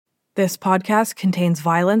This podcast contains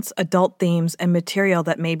violence, adult themes, and material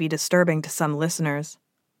that may be disturbing to some listeners.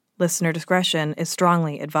 Listener discretion is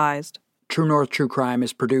strongly advised. True North True Crime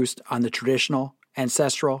is produced on the traditional,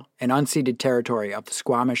 ancestral, and unceded territory of the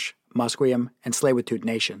Squamish, Musqueam, and Tsleil-Waututh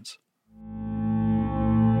nations.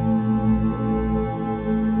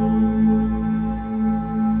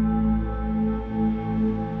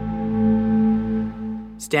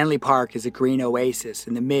 Stanley Park is a green oasis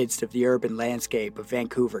in the midst of the urban landscape of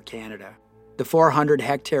Vancouver, Canada. The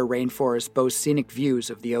 400-hectare rainforest boasts scenic views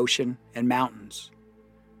of the ocean and mountains.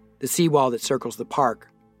 The seawall that circles the park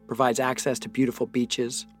provides access to beautiful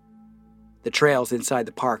beaches. The trails inside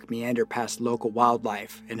the park meander past local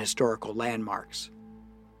wildlife and historical landmarks.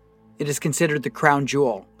 It is considered the crown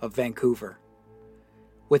jewel of Vancouver.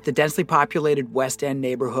 With the densely populated West End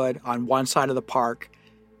neighborhood on one side of the park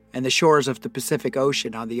and the shores of the Pacific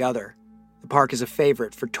Ocean on the other, the park is a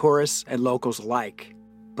favorite for tourists and locals alike.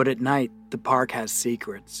 But at night, the park has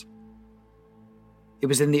secrets. It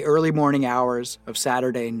was in the early morning hours of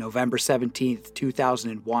Saturday, November 17th,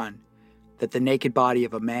 2001, that the naked body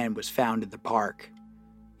of a man was found in the park.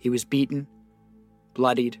 He was beaten,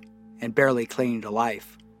 bloodied, and barely clinging to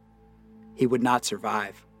life. He would not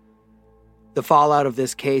survive. The fallout of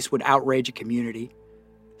this case would outrage a community,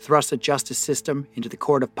 thrust a justice system into the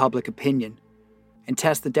court of public opinion, and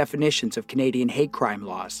test the definitions of Canadian hate crime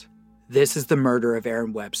laws. This is the murder of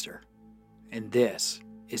Aaron Webster, and this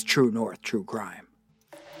is True North True Crime.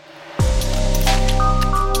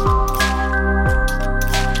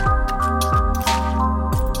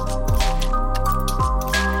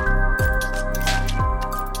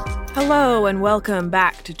 Hello and welcome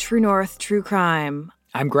back to True North True Crime.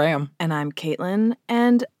 I'm Graham. And I'm Caitlin,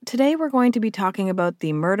 and today we're going to be talking about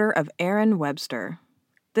the murder of Aaron Webster.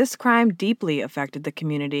 This crime deeply affected the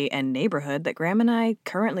community and neighborhood that Graham and I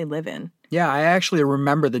currently live in. Yeah, I actually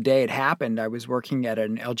remember the day it happened. I was working at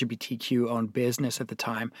an LGBTQ-owned business at the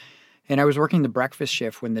time, and I was working the breakfast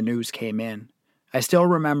shift when the news came in. I still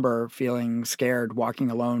remember feeling scared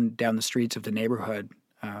walking alone down the streets of the neighborhood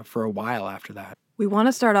for a while after that. We want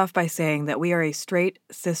to start off by saying that we are a straight,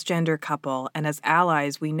 cisgender couple, and as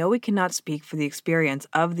allies, we know we cannot speak for the experience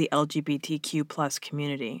of the LGBTQ plus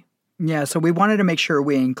community. Yeah, so we wanted to make sure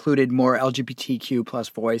we included more LGBTQ plus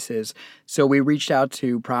voices, so we reached out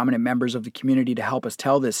to prominent members of the community to help us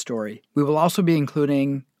tell this story. We will also be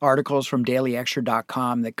including articles from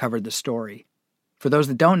dailyextra.com that covered the story. For those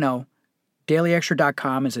that don't know,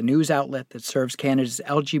 dailyextra.com is a news outlet that serves Canada's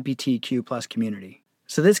LGBTQ plus community.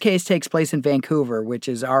 So this case takes place in Vancouver, which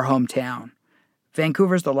is our hometown.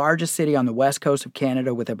 Vancouver is the largest city on the west coast of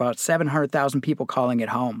Canada with about 700,000 people calling it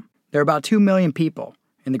home. There are about 2 million people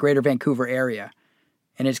in the greater Vancouver area,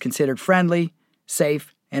 and is considered friendly,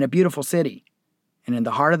 safe, and a beautiful city. And in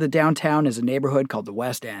the heart of the downtown is a neighborhood called the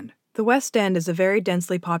West End. The West End is a very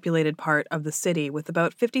densely populated part of the city with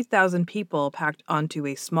about 50,000 people packed onto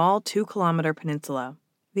a small 2-kilometer peninsula.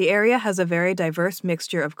 The area has a very diverse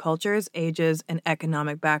mixture of cultures, ages, and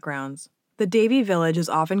economic backgrounds. The Davie Village is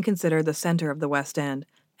often considered the center of the West End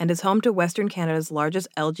and is home to Western Canada's largest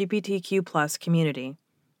LGBTQ+ community.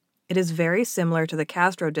 It is very similar to the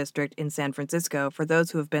Castro district in San Francisco for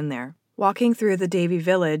those who have been there. Walking through the Davie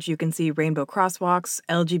Village, you can see rainbow crosswalks,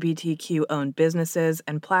 LGBTQ-owned businesses,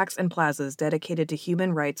 and plaques and plazas dedicated to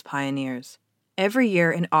human rights pioneers. Every year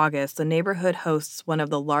in August, the neighborhood hosts one of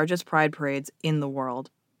the largest pride parades in the world.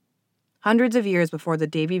 Hundreds of years before the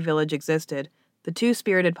Davie Village existed, the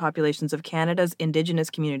two-spirited populations of Canada's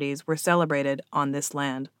Indigenous communities were celebrated on this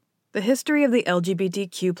land. The history of the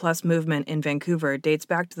LGBTQ+ movement in Vancouver dates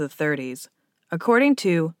back to the 30s. According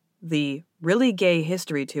to the Really Gay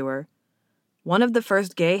History Tour, one of the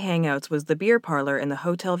first gay hangouts was the beer parlor in the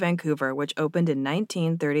Hotel Vancouver, which opened in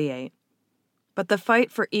 1938. But the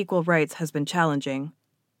fight for equal rights has been challenging.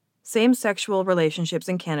 Same-sexual relationships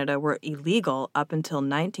in Canada were illegal up until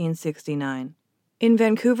 1969. In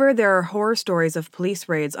Vancouver, there are horror stories of police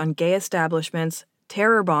raids on gay establishments,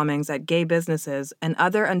 terror bombings at gay businesses, and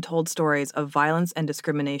other untold stories of violence and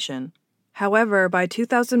discrimination. However, by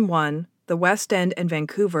 2001, the West End and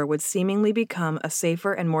Vancouver would seemingly become a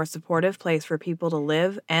safer and more supportive place for people to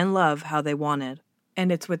live and love how they wanted.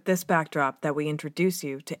 And it's with this backdrop that we introduce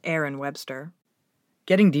you to Aaron Webster.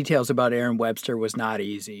 Getting details about Aaron Webster was not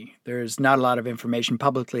easy. There's not a lot of information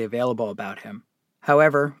publicly available about him.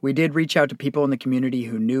 However, we did reach out to people in the community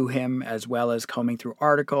who knew him, as well as combing through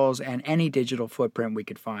articles and any digital footprint we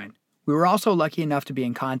could find. We were also lucky enough to be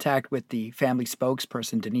in contact with the family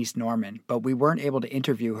spokesperson, Denise Norman, but we weren't able to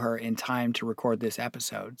interview her in time to record this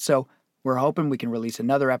episode. So we're hoping we can release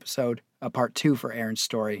another episode, a part 2 for Aaron's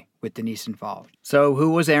story, with Denise involved. So who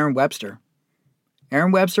was Aaron Webster?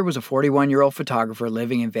 Aaron Webster was a 41-year-old photographer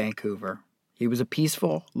living in Vancouver. He was a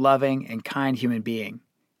peaceful, loving, and kind human being.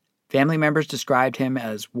 Family members described him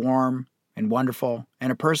as warm and wonderful, and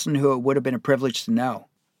a person who it would have been a privilege to know.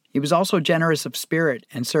 He was also generous of spirit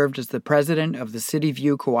and served as the president of the City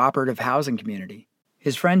View Cooperative Housing Community.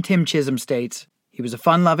 His friend Tim Chisholm states, he was a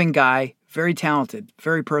fun-loving guy, very talented,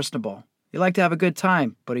 very personable. He liked to have a good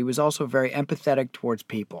time, but he was also very empathetic towards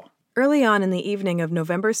people. Early on in the evening of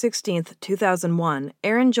November 16, 2001,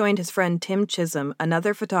 Aaron joined his friend Tim Chisholm,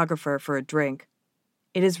 another photographer, for a drink.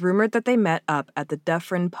 It is rumored that they met up at the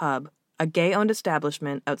Dufferin Pub, a gay-owned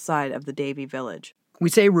establishment outside of the Davie Village. We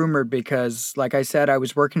say rumored because, like I said, I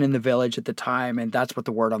was working in the village at the time, and that's what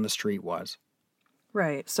the word on the street was.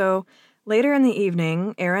 Right, so later in the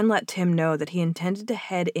evening, Aaron let Tim know that he intended to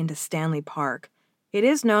head into Stanley Park. It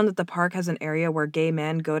is known that the park has an area where gay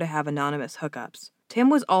men go to have anonymous hookups. Tim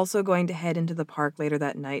was also going to head into the park later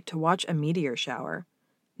that night to watch a meteor shower.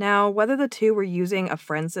 Now, whether the two were using a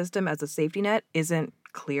friend system as a safety net isn't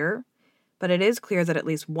clear, but it is clear that at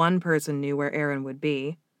least one person knew where Aaron would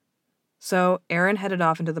be. So Aaron headed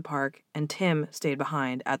off into the park, and Tim stayed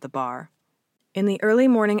behind at the bar. In the early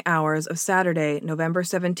morning hours of Saturday, November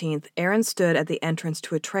 17th, Aaron stood at the entrance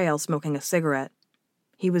to a trail smoking a cigarette.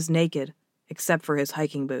 He was naked, except for his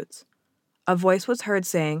hiking boots. A voice was heard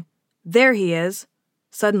saying, "There he is!"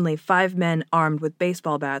 Suddenly, 5 men armed with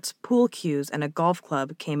baseball bats, pool cues, and a golf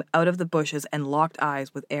club came out of the bushes and locked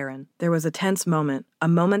eyes with Aaron. There was a tense moment, a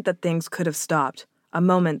moment that things could have stopped, a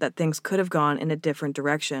moment that things could have gone in a different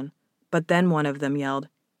direction. But then one of them yelled,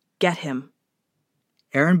 "Get him!"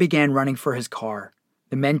 Aaron began running for his car.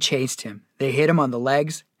 The men chased him. They hit him on the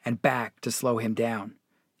legs and back to slow him down.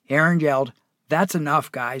 Aaron yelled, "That's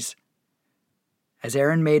enough, guys!" As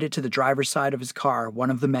Aaron made it to the driver's side of his car,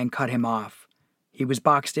 one of the men cut him off. He was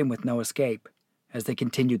boxed in with no escape as they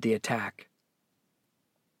continued the attack.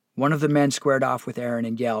 One of the men squared off with Aaron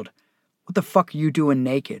and yelled, "What the fuck are you doing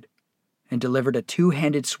naked?" and delivered a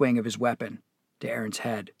 2-handed swing of his weapon to Aaron's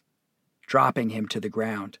head, dropping him to the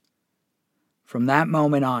ground. From that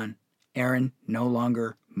moment on, Aaron no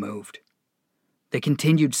longer moved. They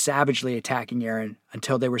continued savagely attacking Aaron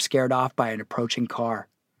until they were scared off by an approaching car.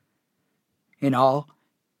 In all,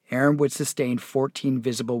 Aaron would sustain 14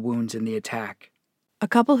 visible wounds in the attack. A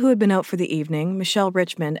couple who had been out for the evening, Michelle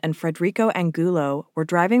Richmond and Frederico Angulo, were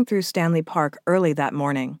driving through Stanley Park early that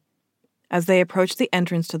morning. As they approached the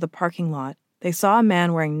entrance to the parking lot, they saw a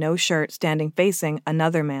man wearing no shirt standing facing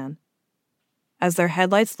another man. As their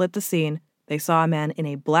headlights lit the scene, they saw a man in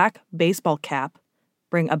a black baseball cap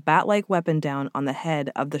bring a bat-like weapon down on the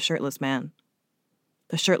head of the shirtless man.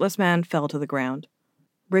 The shirtless man fell to the ground.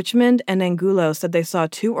 Richmond and Angulo said they saw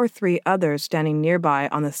 2 or 3 others standing nearby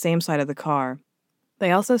on the same side of the car.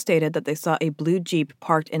 They also stated that they saw a blue Jeep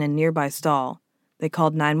parked in a nearby stall. They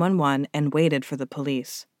called 911 and waited for the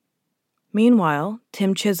police. Meanwhile,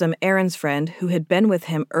 Tim Chisholm, Aaron's friend, who had been with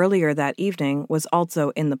him earlier that evening, was also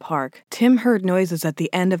in the park. Tim heard noises at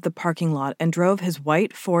the end of the parking lot and drove his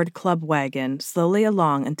white Ford club wagon slowly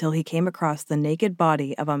along until he came across the naked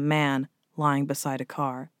body of a man lying beside a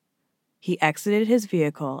car. He exited his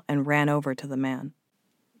vehicle and ran over to the man.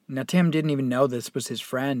 Now, Tim didn't even know this was his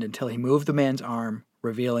friend until he moved the man's arm,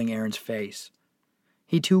 revealing Aaron's face.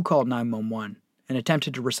 He too called 911 and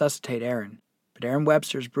attempted to resuscitate Aaron, but Aaron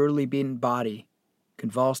Webster's brutally beaten body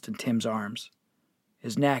convulsed in Tim's arms,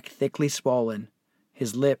 his neck thickly swollen,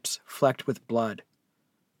 his lips flecked with blood.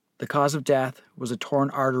 The cause of death was a torn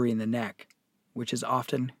artery in the neck, which is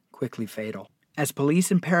often quickly fatal. As police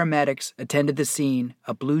and paramedics attended the scene,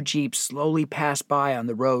 a blue Jeep slowly passed by on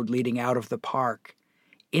the road leading out of the park.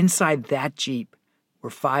 Inside that Jeep were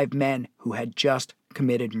 5 men who had just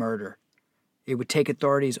committed murder. It would take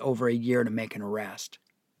authorities over a year to make an arrest.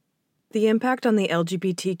 The impact on the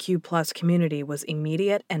LGBTQ+ community was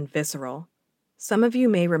immediate and visceral. Some of you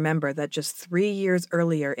may remember that just 3 years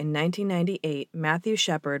earlier in 1998, Matthew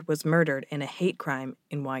Shepard was murdered in a hate crime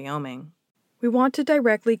in Wyoming. We want to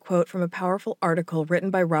directly quote from a powerful article written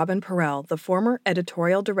by Robin Perel, the former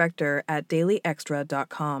editorial director at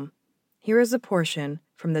dailyextra.com. Here is a portion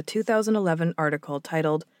from the 2011 article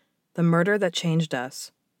titled, "The Murder That Changed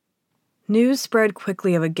Us." News spread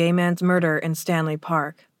quickly of a gay man's murder in Stanley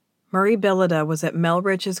Park. Murray Billida was at Mel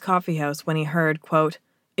Rich's coffee house when he heard, quote,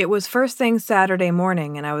 "It was first thing Saturday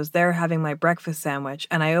morning and I was there having my breakfast sandwich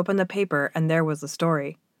and I opened the paper and there was the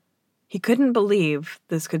story." He couldn't believe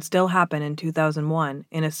this could still happen in 2001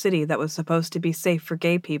 in a city that was supposed to be safe for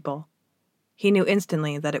gay people. He knew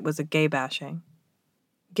instantly that it was a gay bashing.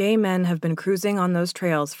 Gay men have been cruising on those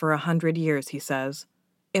trails for 100 years, he says.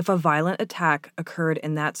 If a violent attack occurred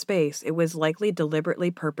in that space, it was likely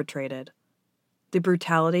deliberately perpetrated. The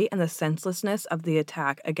brutality and the senselessness of the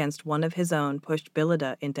attack against one of his own pushed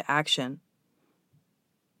Bilodeau into action.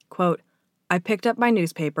 Quote, I picked up my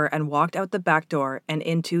newspaper and walked out the back door and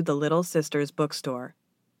into the Little Sisters bookstore.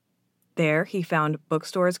 There he found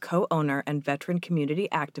bookstore's co-owner and veteran community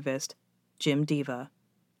activist, Jim Diva.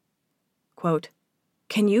 Quote,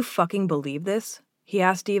 Can you fucking believe this? He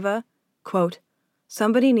asked Diva. Quote,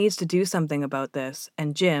 Somebody needs to do something about this,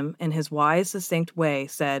 and Jim, in his wise, succinct way,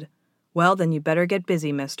 said, Well, then you better get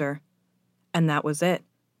busy, mister. And that was it.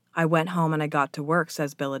 I went home and I got to work,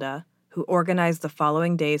 says Bilodeau, who organized the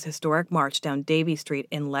following day's historic march down Davie Street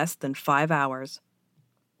in less than 5 hours.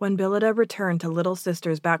 When Bilodeau returned to Little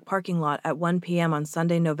Sister's back parking lot at 1 p.m. on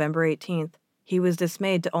Sunday, November 18th, he was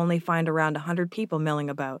dismayed to only find around 100 people milling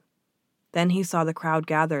about. Then he saw the crowd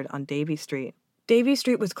gathered on Davie Street. Davie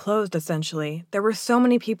Street was closed, essentially. There were so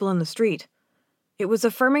many people in the street. It was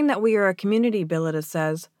affirming that we are a community, Bilodeau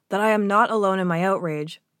says, that I am not alone in my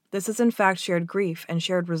outrage. This is in fact shared grief and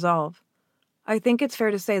shared resolve. I think it's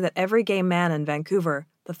fair to say that every gay man in Vancouver,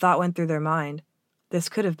 the thought went through their mind, this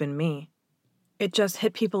could have been me. It just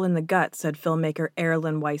hit people in the gut, said filmmaker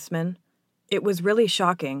Erilyn Weissman. It was really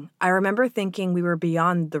shocking. I remember thinking we were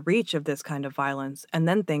beyond the reach of this kind of violence, and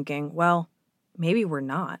then thinking, well, maybe we're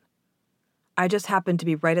not. I just happened to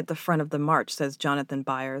be right at the front of the march, says Jonathan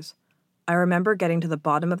Byers. I remember getting to the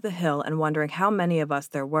bottom of the hill and wondering how many of us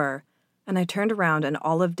there were, and I turned around and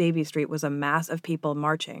all of Davie Street was a mass of people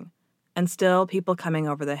marching, and still people coming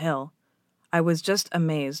over the hill. I was just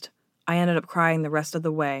amazed. I ended up crying the rest of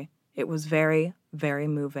the way. It was very, very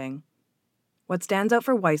moving. What stands out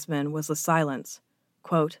for Weissman was the silence.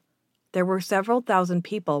 Quote, There were several thousand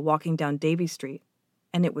people walking down Davie Street,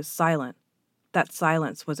 and it was silent. That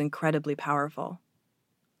silence was incredibly powerful.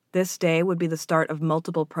 This day would be the start of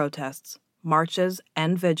multiple protests, marches,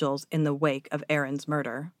 and vigils in the wake of Aaron's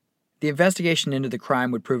murder. The investigation into the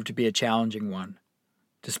crime would prove to be a challenging one.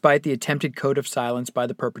 Despite the attempted code of silence by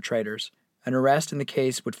the perpetrators, an arrest in the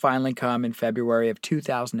case would finally come in February of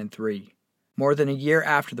 2003. More than a year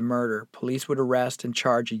after the murder, police would arrest and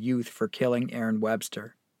charge a youth for killing Aaron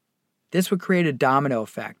Webster. This would create a domino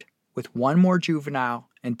effect, with one more juvenile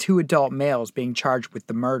and 2 adult males being charged with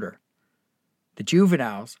the murder. The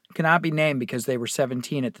juveniles cannot be named because they were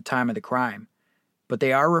 17 at the time of the crime, but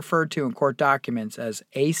they are referred to in court documents as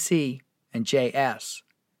AC and JS.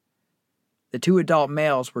 The 2 adult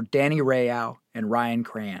males were Danny Rayau and Ryan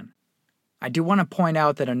Cran. I do want to point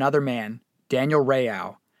out that another man, Daniel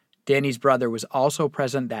Rayau, Danny's brother, was also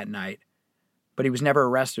present that night, but he was never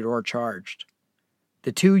arrested or charged.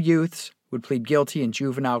 The 2 youths would plead guilty in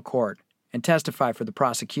juvenile court and testify for the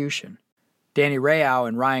prosecution. Danny Rayau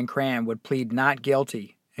and Ryan Cran would plead not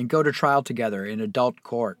guilty and go to trial together in adult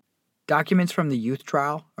court. Documents from the youth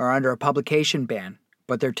trial are under a publication ban,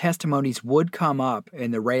 but their testimonies would come up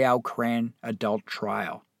in the Rayau-Cran adult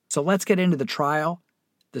trial. So let's get into the trial,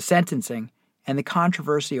 the sentencing, and the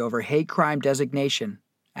controversy over hate crime designation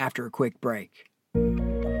after a quick break.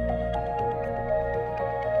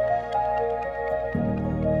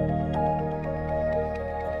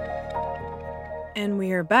 And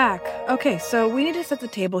we are back. Okay, so we need to set the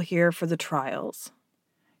table here for the trials.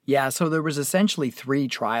 Yeah, so there was essentially 3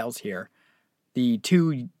 trials here. The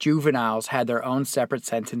 2 juveniles had their own separate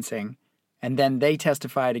sentencing, and then they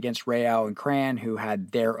testified against Rayau and Cran, who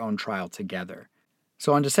had their own trial together.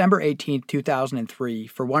 So on December 18, 2003,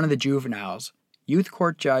 for one of the juveniles, youth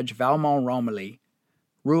court judge Valmont Romilly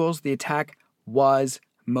rules the attack was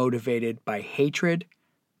motivated by hatred,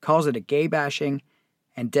 calls it a gay bashing,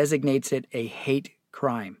 and designates it a hate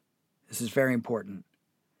crime. This is very important.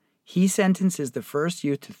 He sentences the first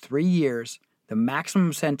youth to 3 years, the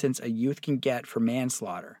maximum sentence a youth can get for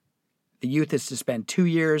manslaughter. The youth is to spend 2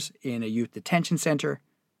 years in a youth detention center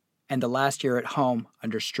and the last year at home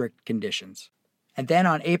under strict conditions. And then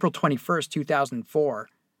on April 21st, 2004,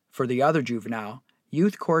 for the other juvenile,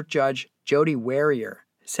 youth court judge Jody Warrior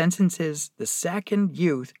sentences the second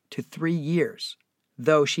youth to 3 years.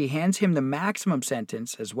 Though she hands him the maximum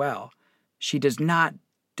sentence as well, she does not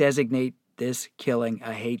designate this killing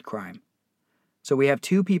a hate crime. So we have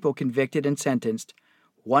 2 people convicted and sentenced.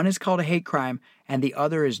 One is called a hate crime and the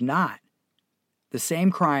other is not. The same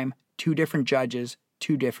crime, 2 different judges,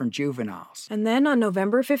 2 different juveniles. And then on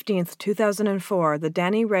November 15th, 2004, the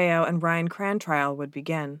Danny Rayau and Ryan Cran trial would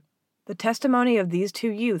begin. The testimony of these 2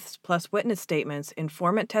 youths, plus witness statements,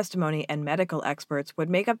 informant testimony, and medical experts would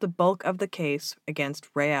make up the bulk of the case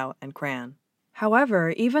against Rayau and Cran. However,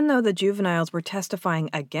 even though the juveniles were testifying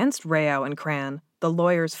against Rayau and Cran, the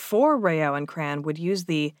lawyers for Rayau and Cran would use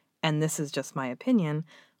the, and this is just my opinion,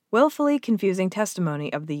 willfully confusing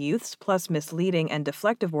testimony of the youths plus misleading and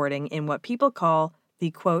deflective wording in what people call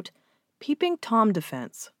the, quote, peeping Tom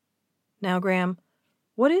defense. Now, Graham,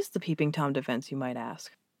 what is the peeping Tom defense, you might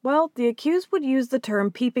ask? Well, the accused would use the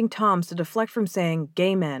term peeping Toms to deflect from saying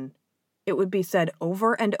gay men. It would be said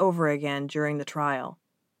over and over again during the trial.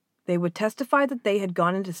 They would testify that they had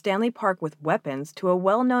gone into Stanley Park with weapons to a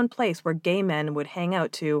well-known place where gay men would hang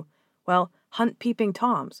out to, well, hunt peeping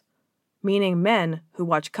Toms, meaning men who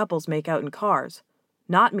watch couples make out in cars,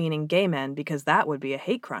 not meaning gay men because that would be a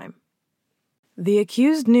hate crime. The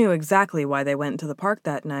accused knew exactly why they went into the park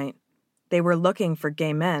that night. They were looking for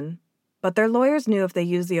gay men, but their lawyers knew if they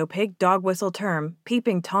used the opaque dog whistle term,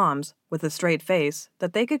 peeping Toms, with a straight face,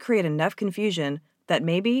 that they could create enough confusion that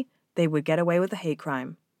maybe they would get away with a hate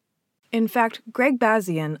crime. In fact, Greg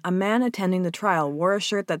Bazian, a man attending the trial, wore a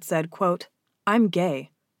shirt that said, quote, I'm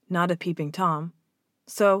gay, not a peeping Tom.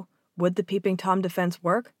 So, would the peeping Tom defense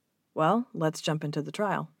work? Well, let's jump into the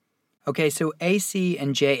trial. Okay, so AC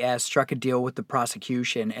and JS struck a deal with the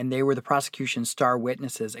prosecution, and they were the prosecution's star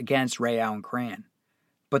witnesses against Rayow and Cran.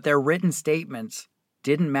 But their written statements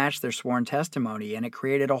didn't match their sworn testimony, and it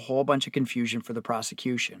created a whole bunch of confusion for the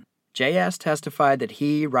prosecution. JS testified that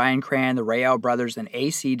he, Ryan Cran, the Rayow brothers, and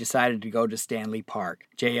AC decided to go to Stanley Park.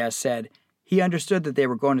 JS said he understood that they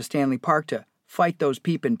were going to Stanley Park to fight those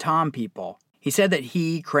peepin' Tom people. He said that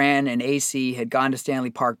he, Cran, and AC had gone to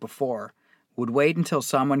Stanley Park before, would wait until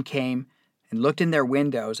someone came and looked in their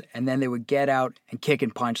windows, and then they would get out and kick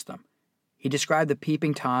and punch them. He described the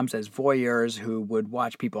peeping Toms as voyeurs who would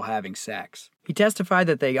watch people having sex. He testified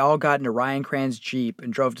that they all got into Ryan Cran's Jeep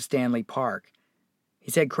and drove to Stanley Park. He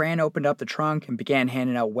said Cran opened up the trunk and began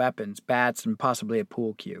handing out weapons, bats, and possibly a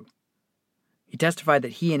pool cue. He testified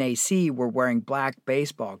that he and AC were wearing black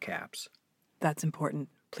baseball caps. That's important.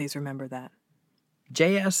 Please remember that.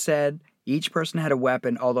 JS said each person had a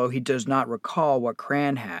weapon, although he does not recall what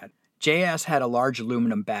Cran had. JS had a large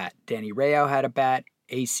aluminum bat. Danny Rayow had a bat.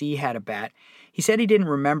 AC had a bat. He said he didn't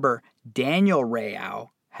remember Daniel Rayow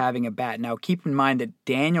having a bat. Now, keep in mind that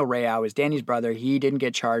Daniel Rayow is Danny's brother. He didn't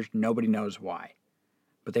get charged. Nobody knows why.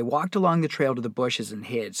 But they walked along the trail to the bushes and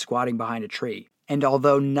hid, squatting behind a tree. And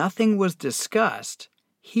although nothing was discussed,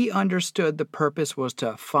 he understood the purpose was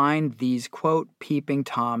to find these, quote, peeping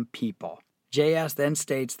Tom people. JS then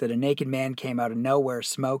states that a naked man came out of nowhere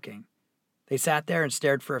smoking. They sat there and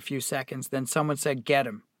stared for a few seconds, then someone said, get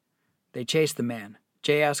him. They chased the man.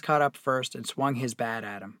 JS caught up first and swung his bat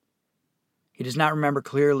at him. He does not remember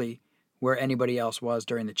clearly where anybody else was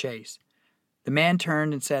during the chase. The man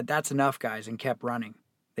turned and said, that's enough, guys, and kept running.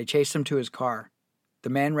 They chased him to his car. The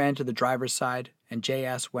man ran to the driver's side, and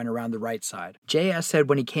JS went around the right side. JS said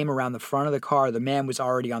when he came around the front of the car, the man was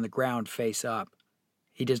already on the ground face up.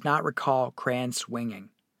 He does not recall Cran swinging.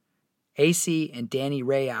 AC and Danny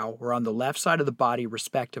Rayow were on the left side of the body,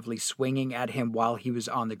 respectively, swinging at him while he was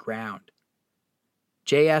on the ground.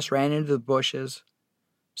 JS ran into the bushes.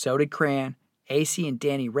 So did Cran. AC and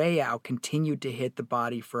Danny Rayow continued to hit the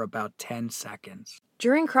body for about 10 seconds.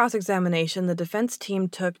 During cross-examination, the defense team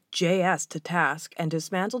took JS to task and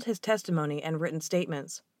dismantled his testimony and written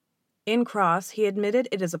statements. In cross, he admitted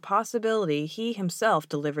it is a possibility he himself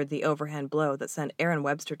delivered the overhand blow that sent Aaron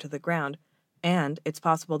Webster to the ground, and it's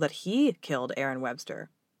possible that he killed Aaron Webster.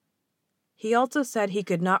 He also said he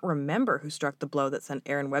could not remember who struck the blow that sent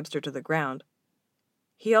Aaron Webster to the ground.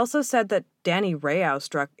 He also said that Danny Rayow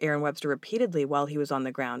struck Aaron Webster repeatedly while he was on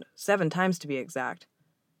the ground, 7 times to be exact.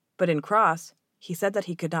 But in cross, he said that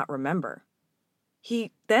he could not remember.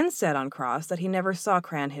 He then said on cross that he never saw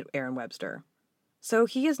Cran hit Aaron Webster. So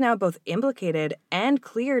he is now both implicated and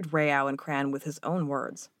cleared Rayow and Cran with his own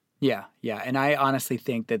words. Yeah, and I honestly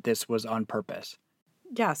think that this was on purpose.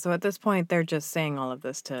 Yeah, so at this point, they're just saying all of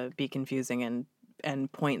this to be confusing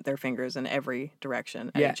and point their fingers in every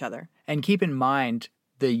direction at each other. And keep in mind,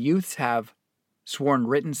 the youths have sworn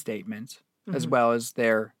written statements, as well as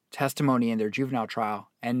their testimony in their juvenile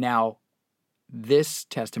trial, and now this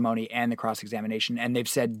testimony and the cross-examination, and they've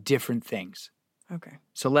said different things. Okay.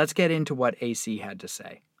 So let's get into what AC had to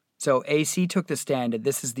say. So AC took the stand, and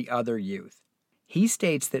this is the other youth. He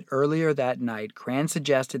states that earlier that night, Cran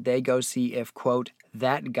suggested they go see if, quote,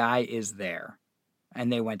 that guy is there,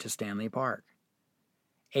 and they went to Stanley Park.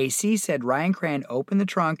 AC said Ryan Cran opened the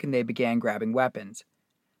trunk and they began grabbing weapons.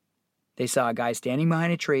 They saw a guy standing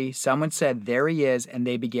behind a tree, someone said there he is, and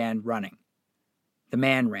they began running. The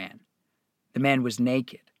man ran. The man was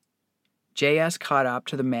naked. JS caught up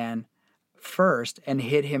to the man first and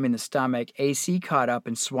hit him in the stomach. AC caught up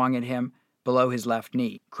and swung at him below his left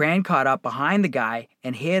knee. Cran caught up behind the guy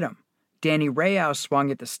and hit him. Danny Rayow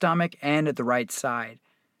swung at the stomach and at the right side.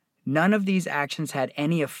 None of these actions had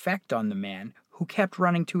any effect on the man, who kept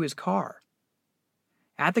running to his car.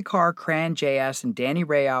 At the car, Cran, JS, and Danny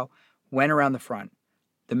Rayau went around the front.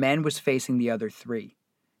 The man was facing the other three.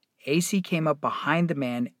 AC came up behind the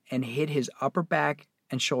man and hit his upper back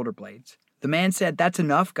and shoulder blades. The man said, "That's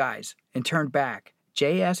enough, guys," and turned back.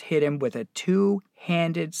 JS hit him with a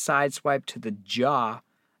two-handed sideswipe to the jaw.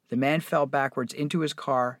 The man fell backwards into his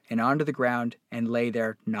car and onto the ground and lay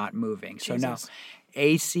there not moving. Jesus. So now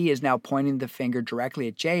AC is now pointing the finger directly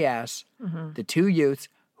at JS, the two youths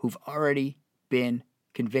who've already been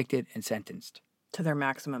convicted and sentenced. To their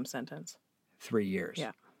maximum sentence. 3 years.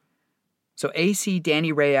 Yeah. So AC,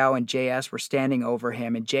 Danny Rayau, and JS were standing over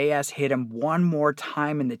him, and JS hit him one more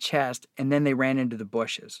time in the chest, and then they ran into the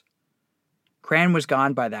bushes. Cran was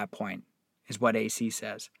gone by that point, is what AC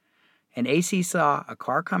says. And AC saw a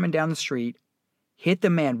car coming down the street, hit the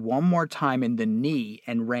man one more time in the knee,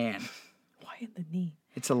 and ran. Why in the knee?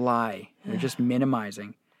 It's a lie. They're just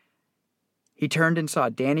minimizing. He turned and saw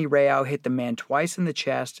Danny Rayau hit the man twice in the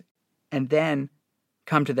chest and then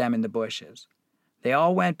come to them in the bushes. They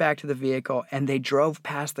all went back to the vehicle and they drove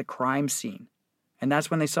past the crime scene. And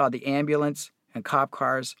that's when they saw the ambulance and cop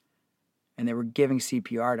cars, and they were giving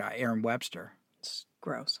CPR to Aaron Webster. It's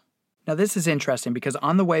gross. Now this is interesting because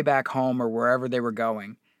on the way back home or wherever they were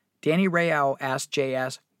going, Danny Rayau asked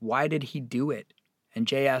JS, why did he do it? And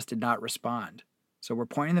JS did not respond. So we're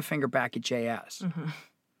pointing the finger back at JS.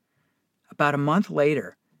 About a month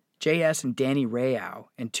later, JS and Danny Rayau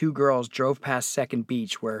and two girls drove past Second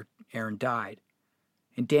Beach where Aaron died.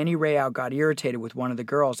 And Danny Rayau got irritated with one of the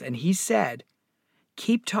girls, and he said,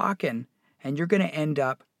 "Keep talking, and you're going to end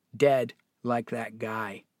up dead like that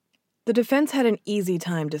guy." The defense had an easy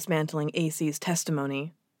time dismantling AC's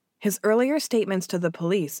testimony. His earlier statements to the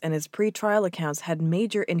police and his pre-trial accounts had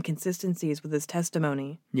major inconsistencies with his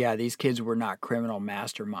testimony. Yeah, these kids were not criminal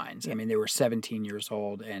masterminds. I mean, they were 17 years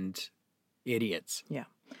old and idiots. Yeah.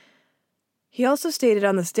 He also stated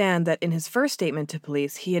on the stand that in his first statement to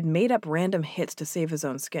police, he had made up random hits to save his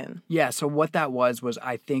own skin. Yeah, so what that was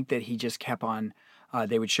I think that he just kept on,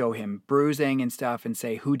 they would show him bruising and stuff and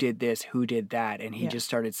say, who did this, who did that? And he just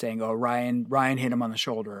started saying, oh, Ryan hit him on the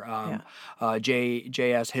shoulder.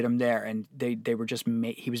 JS hit him there. And they were just,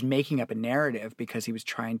 he was making up a narrative because he was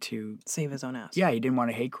trying to save his own ass. Yeah, he didn't want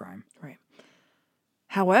a hate crime. Right.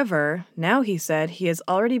 However, now he said he has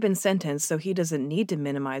already been sentenced, so he doesn't need to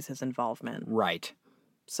minimize his involvement. Right.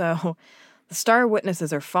 So, the star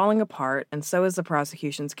witnesses are falling apart, and so is the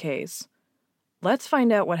prosecution's case. Let's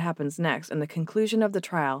find out what happens next and the conclusion of the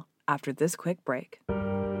trial after this quick break.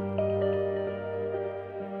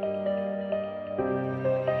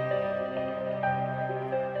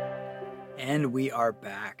 And we are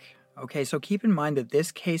back. Okay, so keep in mind that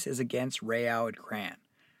this case is against Rayau and Cran.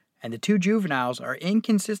 And the two juveniles are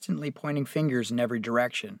inconsistently pointing fingers in every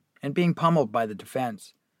direction and being pummeled by the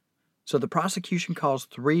defense. So the prosecution calls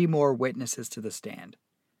 3 more witnesses to the stand.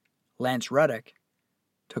 Lance Ruddock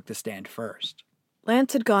took the stand first.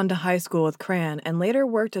 Lance had gone to high school with Cran and later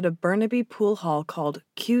worked at a Burnaby pool hall called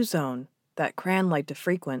Q-Zone that Cran liked to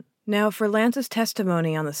frequent. Now, for Lance's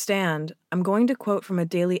testimony on the stand, I'm going to quote from a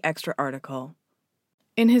Daily Extra article.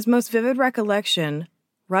 In his most vivid recollection,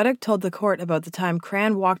 Ruddock told the court about the time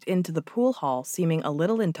Cran walked into the pool hall seeming a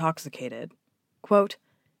little intoxicated. Quote,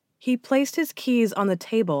 he placed his keys on the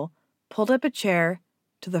table, pulled up a chair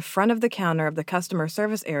to the front of the counter of the customer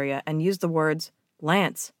service area and used the words,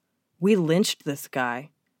 "Lance, we lynched this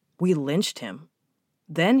guy. We lynched him."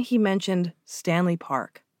 Then he mentioned Stanley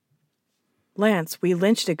Park. "Lance, we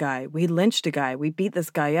lynched a guy. We lynched a guy. We beat this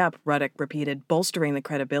guy up," Ruddock repeated, bolstering the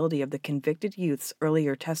credibility of the convicted youth's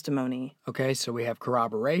earlier testimony. Okay, so we have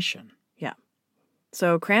corroboration. Yeah.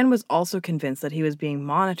 So Cran was also convinced that he was being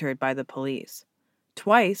monitored by the police.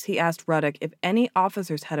 Twice, he asked Ruddock if any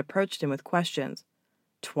officers had approached him with questions.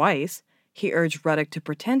 Twice, he urged Ruddock to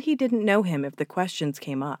pretend he didn't know him if the questions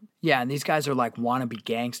came up. Yeah, and these guys are like wannabe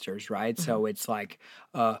gangsters, right? Mm-hmm. So it's like,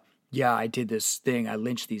 yeah, I did this thing. I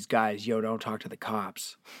lynched these guys. Yo, don't talk to the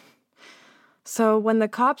cops. So when the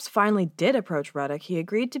cops finally did approach Ruddock, he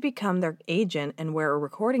agreed to become their agent and wear a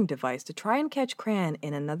recording device to try and catch Cran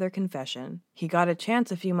in another confession. He got a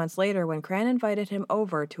chance a few months later when Cran invited him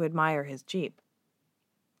over to admire his Jeep.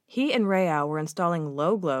 He and Rayau were installing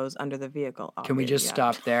low glows under the vehicle. Can we just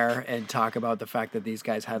stop there and talk about the fact that these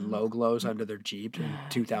guys had low glows under their Jeep in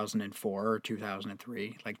 2004 or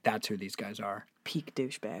 2003? Like, that's who these guys are. Peak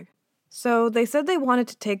douchebag. So they said they wanted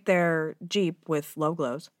to take their Jeep with low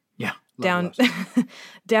glows. Yeah.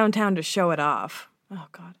 Downtown to show it off. Oh,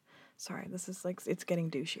 God. Sorry, this is like, it's getting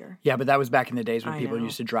douchier. Yeah, but that was back in the days when I people know.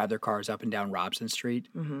 used to drive their cars up and down Robson Street.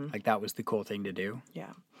 Mm-hmm. Like, that was the cool thing to do.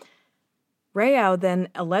 Yeah. Rayau then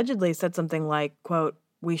allegedly said something like, quote,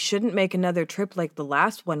 "We shouldn't make another trip like the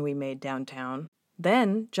last one we made downtown."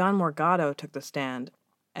 Then John Morgado took the stand,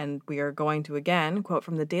 and we are going to again quote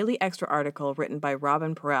from the Daily Extra article written by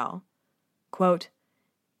Robin Perel. Quote,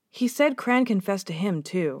 "He said Cran confessed to him,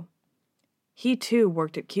 too. He, too,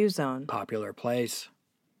 worked at Q-Zone. Popular place.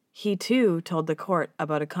 He, too, told the court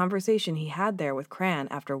about a conversation he had there with Cran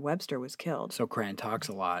after Webster was killed." So Cran talks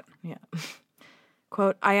a lot. Yeah.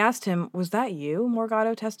 Quote, "I asked him, 'Was that you?'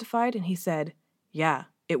 Morgado testified, and he said, 'Yeah,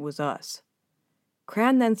 it was us.'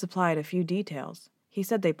 Cran then supplied a few details. He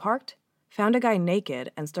said they parked, found a guy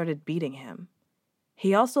naked, and started beating him.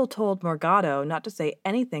 He also told Morgado not to say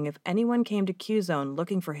anything if anyone came to Q-Zone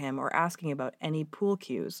looking for him or asking about any pool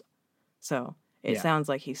cues. So it sounds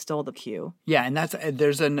like he stole the cue." Yeah, and that's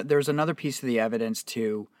there's another piece of the evidence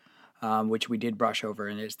too, which we did brush over,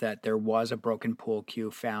 and is that there was a broken pool cue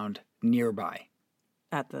found nearby.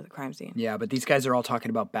 At the crime scene. Yeah, but these guys are all talking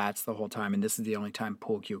about bats the whole time, and this is the only time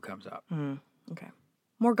pool cue comes up. Okay.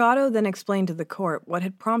 Morgado then explained to the court what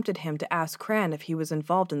had prompted him to ask Cran if he was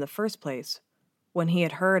involved in the first place. When he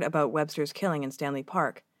had heard about Webster's killing in Stanley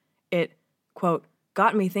Park, it, quote,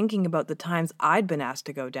 "got me thinking about the times I'd been asked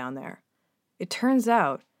to go down there." It turns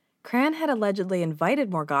out, Cran had allegedly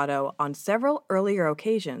invited Morgado on several earlier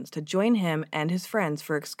occasions to join him and his friends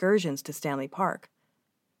for excursions to Stanley Park.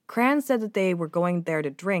 Cran said that they were going there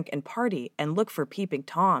to drink and party and look for peeping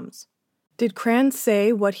Toms. Did Cran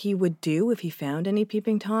say what he would do if he found any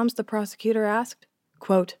peeping Toms, the prosecutor asked.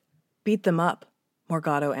 Quote, "Beat them up,"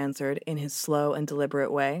 Morgado answered in his slow and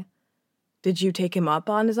deliberate way. "Did you take him up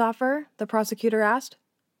on his offer?" the prosecutor asked.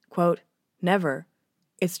 Quote, "Never.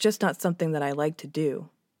 It's just not something that I like to do."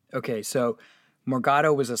 Okay, so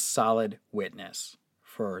Morgado was a solid witness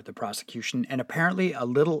for the prosecution and apparently a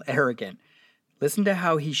little arrogant. Listen to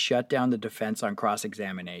how he shut down the defense on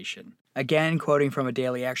cross-examination. Again, quoting from a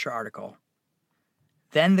Daily Extra article.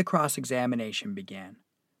 "Then the cross-examination began.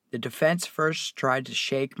 The defense first tried to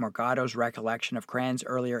shake Morgado's recollection of Cran's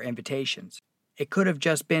earlier invitations. It could have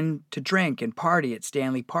just been to drink and party at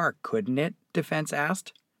Stanley Park, couldn't it?" defense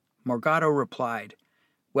asked. Morgado replied,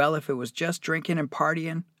 "Well, if it was just drinking and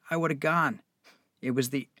partying, I would have gone. It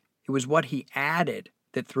was what he added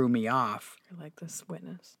that threw me off." I like this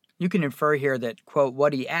witness. You can infer here that, quote,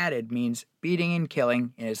 what he added means beating and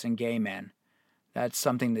killing innocent gay men. That's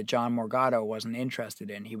something that John Morgado wasn't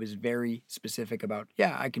interested in. He was very specific about,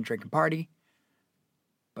 yeah, I can drink and party,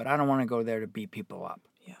 but I don't want to go there to beat people up.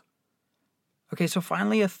 Yeah. Okay, so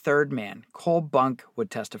finally a third man, Cole Bunk,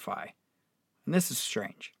 would testify. And this is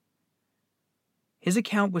strange. His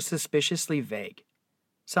account was suspiciously vague.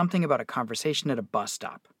 Something about a conversation at a bus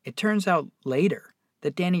stop. It turns out later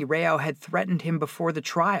that Danny Rayau had threatened him before the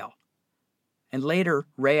trial. And later,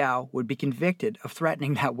 Rayau would be convicted of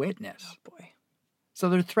threatening that witness. Oh, boy. So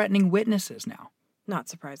they're threatening witnesses now. Not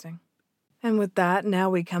surprising. And with that, now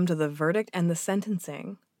we come to the verdict and the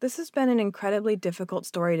sentencing. This has been an incredibly difficult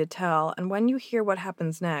story to tell, and when you hear what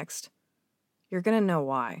happens next, you're going to know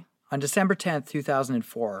why. On December 10th,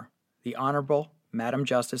 2004, the Honorable Madam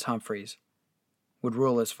Justice Humphreys would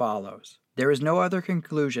rule as follows. There is no other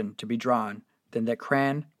conclusion to be drawn than that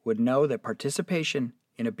Cran would know that participation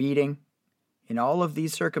in a beating in all of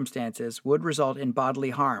these circumstances would result in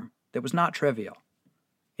bodily harm that was not trivial.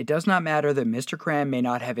 It does not matter that Mr. Cran may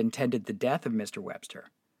not have intended the death of Mr. Webster.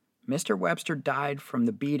 Mr. Webster died from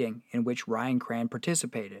the beating in which Ryan Cran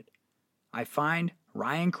participated. I find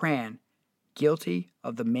Ryan Cran guilty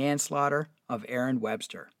of the manslaughter of Aaron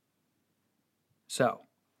Webster. So,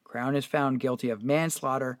 Crown is found guilty of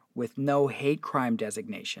manslaughter with no hate crime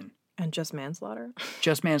designation. And just manslaughter?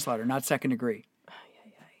 Just manslaughter, not second degree.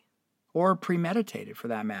 Or premeditated, for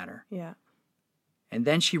that matter. Yeah. And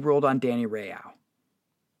then she ruled on Danny Rayau.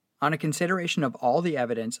 On a consideration of all the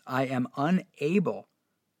evidence, I am unable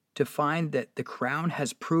to find that the Crown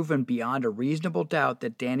has proven beyond a reasonable doubt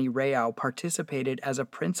that Danny Rayau participated as a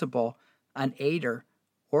principal, an aider,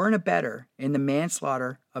 or an abettor in the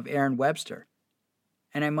manslaughter of Aaron Webster.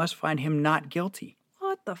 And I must find him not guilty.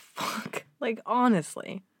 What the fuck? Like,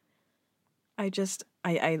 honestly.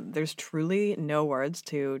 There's truly no words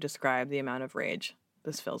to describe the amount of rage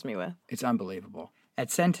this fills me with. It's unbelievable.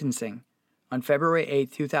 At sentencing, on February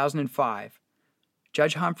 8, 2005,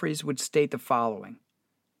 Judge Humphreys would state the following.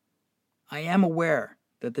 I am aware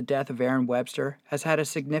that the death of Aaron Webster has had a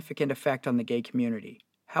significant effect on the gay community.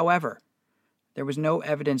 However, there was no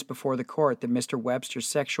evidence before the court that Mr. Webster's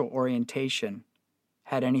sexual orientation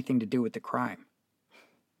had anything to do with the crime.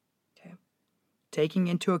 Okay. Taking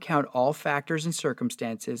into account all factors and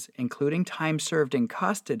circumstances, including time served in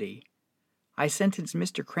custody, I sentenced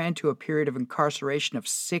Mr. Cran to a period of incarceration of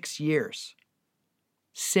 6 years.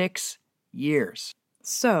 6 years.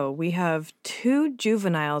 So we have 2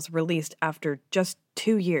 juveniles released after just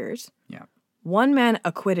 2 years. Yeah. 1 man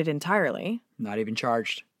acquitted entirely. Not even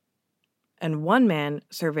charged. And 1 man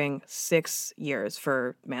serving 6 years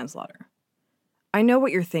for manslaughter. I know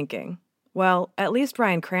what you're thinking. Well, at least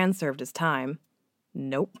Ryan Cran served his time.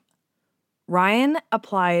 Nope. Ryan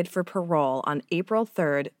applied for parole on April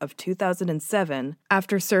 3rd of 2007.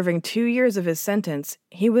 After serving 2 years of his sentence,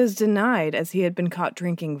 he was denied as he had been caught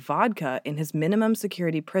drinking vodka in his minimum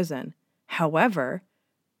security prison. However,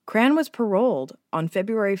 Cran was paroled on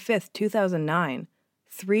February 5th, 2009,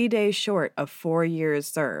 3 days short of 4 years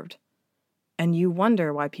served. And you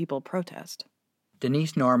wonder why people protest.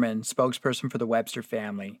 Denise Norman, spokesperson for the Webster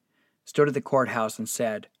family, stood at the courthouse and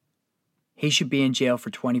said, "He should be in jail for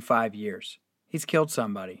 25 years. He's killed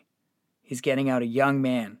somebody. He's getting out a young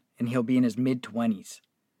man, and he'll be in his mid-20s.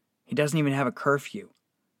 He doesn't even have a curfew.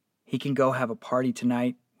 He can go have a party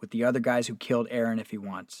tonight with the other guys who killed Aaron if he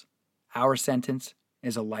wants. Our sentence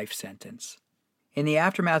is a life sentence." In the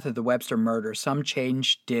aftermath of the Webster murder, some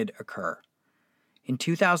change did occur. In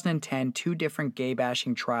 2010, 2 different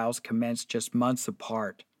gay-bashing trials commenced just months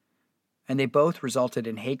apart, and they both resulted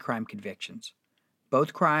in hate crime convictions.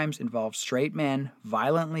 Both crimes involved straight men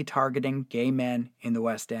violently targeting gay men in the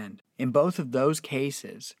West End. In both of those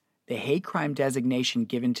cases, the hate crime designation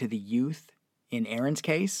given to the youth in Aaron's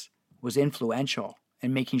case was influential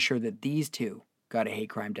in making sure that these 2 got a hate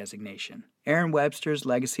crime designation. Aaron Webster's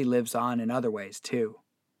legacy lives on in other ways, too.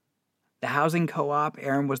 The housing co-op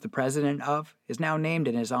Aaron was the president of is now named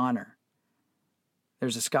in his honor.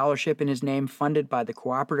 There's a scholarship in his name funded by the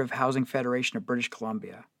Cooperative Housing Federation of British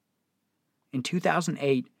Columbia. In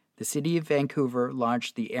 2008, the city of Vancouver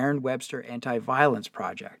launched the Aaron Webster Anti-Violence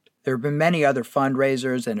Project. There have been many other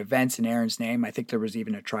fundraisers and events in Aaron's name. I think there was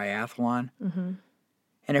even a triathlon. Mm-hmm.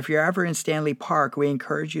 And if you're ever in Stanley Park, we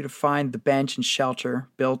encourage you to find the bench and shelter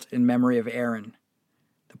built in memory of Aaron.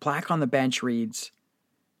 The plaque on the bench reads,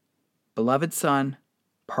 "Beloved son,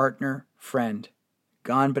 partner, friend,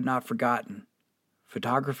 gone but not forgotten.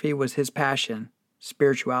 Photography was his passion,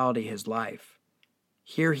 spirituality his life.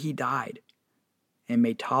 Here he died, and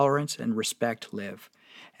may tolerance and respect live."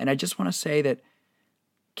 And I just want to say that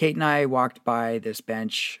Kate and I walked by this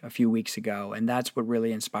bench a few weeks ago, and that's what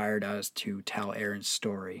really inspired us to tell Aaron's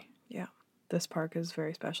story. Yeah, this park is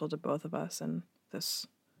very special to both of us, and this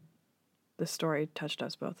story touched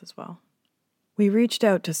us both as well. We reached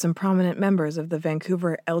out to some prominent members of the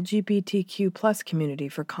Vancouver LGBTQ+ community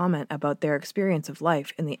for comment about their experience of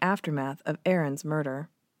life in the aftermath of Aaron's murder.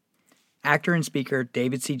 Actor and speaker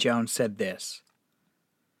David C. Jones said this: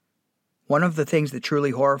 "One of the things that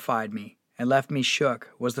truly horrified me and left me shook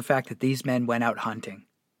was the fact that these men went out hunting.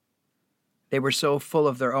 They were so full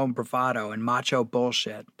of their own bravado and macho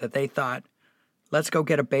bullshit that they thought, let's go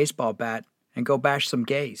get a baseball bat and go bash some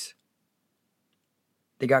gays.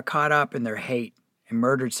 They got caught up in their hate and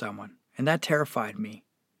murdered someone, and that terrified me.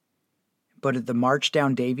 But at the march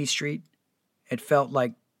down Davie Street, it felt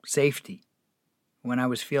like safety when I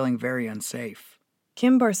was feeling very unsafe."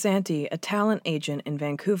 Kim Barsanti, a talent agent in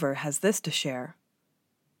Vancouver, has this to share.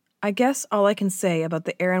 "I guess all I can say about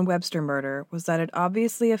the Aaron Webster murder was that it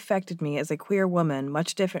obviously affected me as a queer woman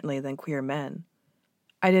much differently than queer men.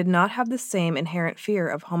 I did not have the same inherent fear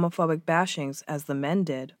of homophobic bashings as the men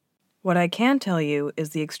did. What I can tell you is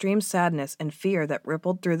the extreme sadness and fear that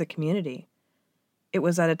rippled through the community. It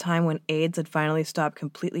was at a time when AIDS had finally stopped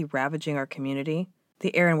completely ravaging our community.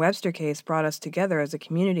 The Aaron Webster case brought us together as a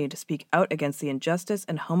community to speak out against the injustice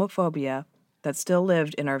and homophobia that still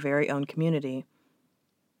lived in our very own community.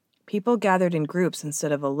 People gathered in groups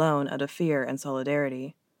instead of alone out of fear and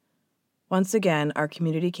solidarity. Once again, our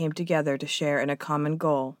community came together to share in a common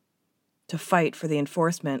goal, to fight for the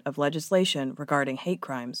enforcement of legislation regarding hate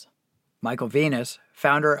crimes." Michael Venus,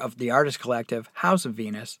 founder of the artist collective House of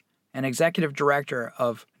Venus and executive director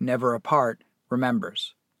of Never Apart,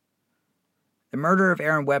 remembers. "The murder of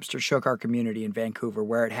Aaron Webster shook our community in Vancouver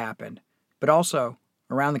where it happened, but also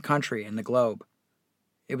around the country and the globe.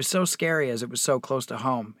 It was so scary as it was so close to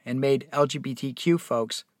home and made LGBTQ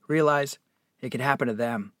folks realize it could happen to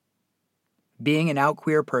them. Being an out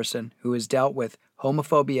queer person who has dealt with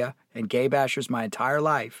homophobia and gay bashers my entire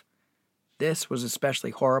life, this was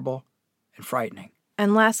especially horrible and frightening."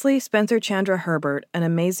 And lastly, Spencer Chandra Herbert, an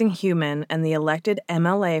amazing human and the elected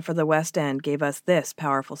MLA for the West End, gave us this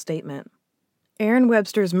powerful statement. "Aaron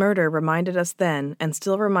Webster's murder reminded us then, and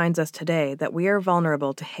still reminds us today, that we are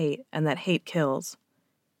vulnerable to hate and that hate kills.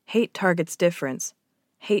 Hate targets difference.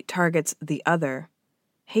 Hate targets the other.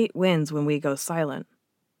 Hate wins when we go silent.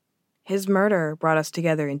 His murder brought us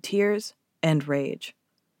together in tears and rage.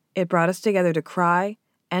 It brought us together to cry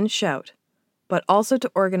and shout, but also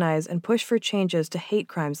to organize and push for changes to hate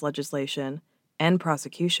crimes legislation and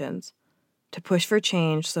prosecutions, to push for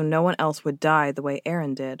change so no one else would die the way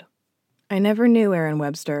Aaron did. I never knew Aaron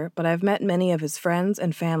Webster, but I've met many of his friends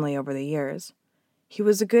and family over the years. He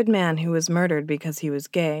was a good man who was murdered because he was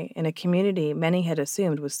gay in a community many had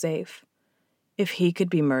assumed was safe. If he could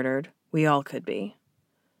be murdered, we all could be.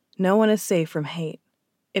 No one is safe from hate.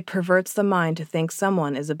 It perverts the mind to think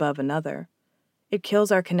someone is above another. It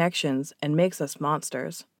kills our connections and makes us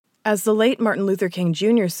monsters. As the late Martin Luther King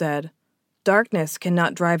Jr. said, "Darkness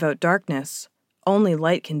cannot drive out darkness. Only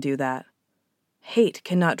light can do that. Hate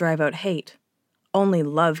cannot drive out hate. Only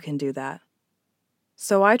love can do that."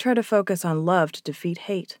 So I try to focus on love to defeat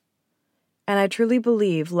hate. And I truly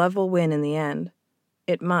believe love will win in the end.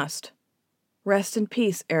 It must. Rest in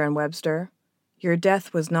peace, Aaron Webster. Your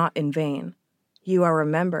death was not in vain. You are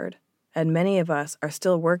remembered, and many of us are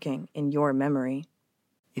still working in your memory.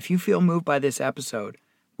 If you feel moved by this episode,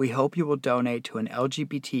 we hope you will donate to an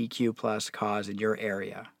LGBTQ+ cause in your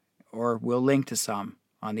area, or we'll link to some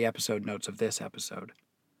on the episode notes of this episode.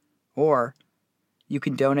 Or you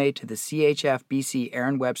can donate to the CHF-BC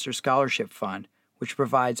Aaron Webster Scholarship Fund, which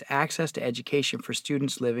provides access to education for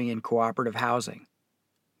students living in cooperative housing.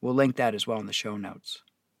 We'll link that as well in the show notes.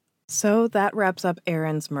 So that wraps up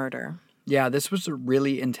Aaron's murder. Yeah, this was a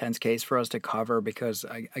really intense case for us to cover because,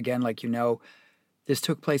 again, like you know, this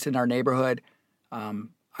took place in our neighborhood.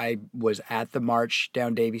 I was at the march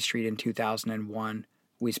down Davie Street in 2001.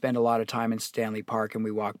 We spent a lot of time in Stanley Park and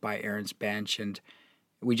we walked by Aaron's bench, and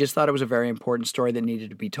we just thought it was a very important story that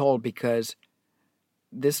needed to be told because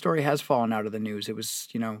this story has fallen out of the news. It was,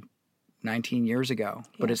 19 years ago,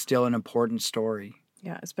 but it's still an important story.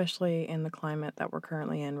 Yeah, especially in the climate that we're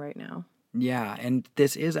currently in right now. Yeah, and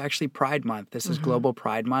this is actually Pride Month. This is Global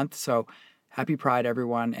Pride Month, so happy Pride,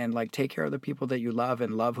 everyone, and take care of the people that you love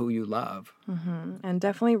and love who you love. And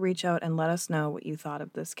definitely reach out and let us know what you thought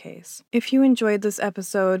of this case. If you enjoyed this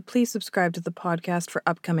episode, please subscribe to the podcast for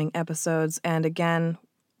upcoming episodes. And again,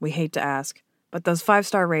 we hate to ask, but those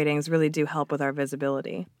 5-star ratings really do help with our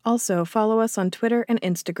visibility. Also, follow us on Twitter and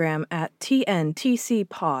Instagram at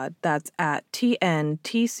TNTCPod. That's at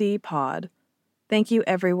TNTCPod. Thank you,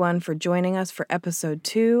 everyone, for joining us for episode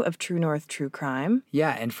 2 of True North True Crime.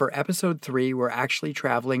 Yeah, and for episode 3, we're actually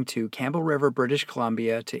traveling to Campbell River, British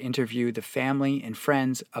Columbia to interview the family and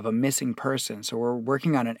friends of a missing person. So we're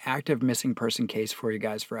working on an active missing person case for you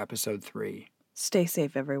guys for episode 3. Stay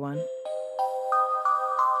safe, everyone.